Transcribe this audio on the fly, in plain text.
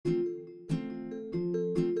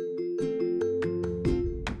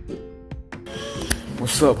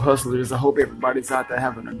What's up, hustlers? I hope everybody's out there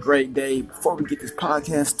having a great day. Before we get this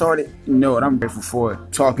podcast started, you know what I'm grateful for,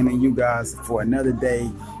 talking to you guys for another day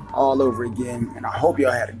all over again. And I hope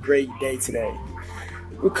y'all had a great day today.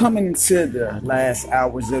 We're coming into the last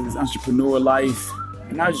hours of this entrepreneur life,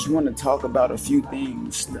 and I just want to talk about a few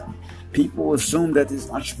things. People assume that this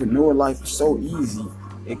entrepreneur life is so easy.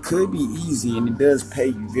 It could be easy, and it does pay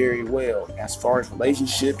you very well as far as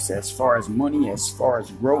relationships, as far as money, as far as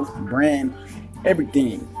growth, brand,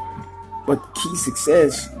 everything. But the key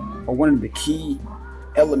success, or one of the key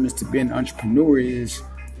elements to being an entrepreneur, is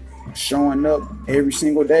showing up every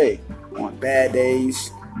single day, on bad days,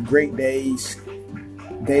 great days,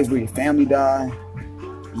 days where your family die.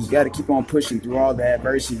 You just got to keep on pushing through all the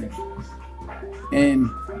adversity. And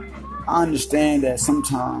I understand that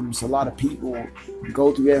sometimes a lot of people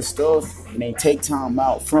go through that stuff and they take time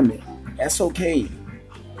out from it. That's okay.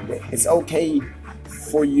 It's okay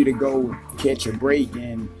for you to go catch a break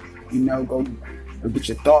and, go get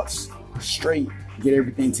your thoughts straight, get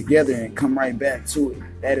everything together and come right back to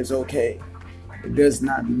it. That is okay. It does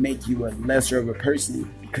not make you a lesser of a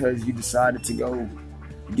person because you decided to go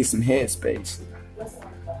get some headspace.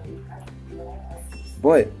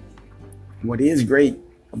 But what is great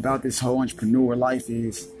about this whole entrepreneur life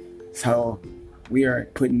is how we are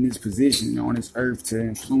put in this position on this earth to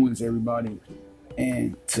influence everybody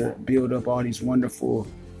and to build up all these wonderful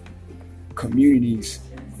communities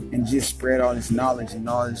and just spread all this knowledge and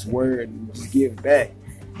all this word and just give back.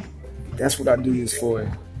 That's what I do this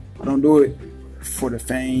for. I don't do it for the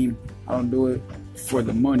fame. I don't do it for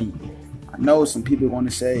the money. I know some people want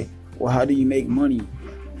to say, well, how do you make money?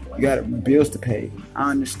 You got bills to pay.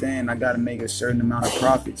 I understand I got to make a certain amount of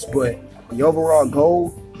profits, but the overall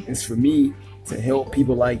goal is for me to help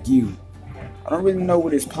people like you. I don't really know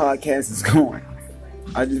where this podcast is going.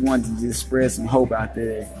 I just wanted to just spread some hope out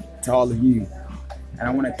there to all of you. And I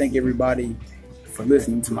want to thank everybody for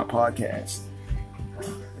listening to my podcast.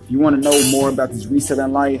 If you want to know more about this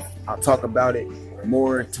reselling life, I'll talk about it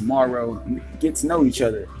more tomorrow and get to know each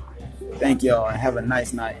other. Thank y'all and have a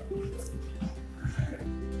nice night.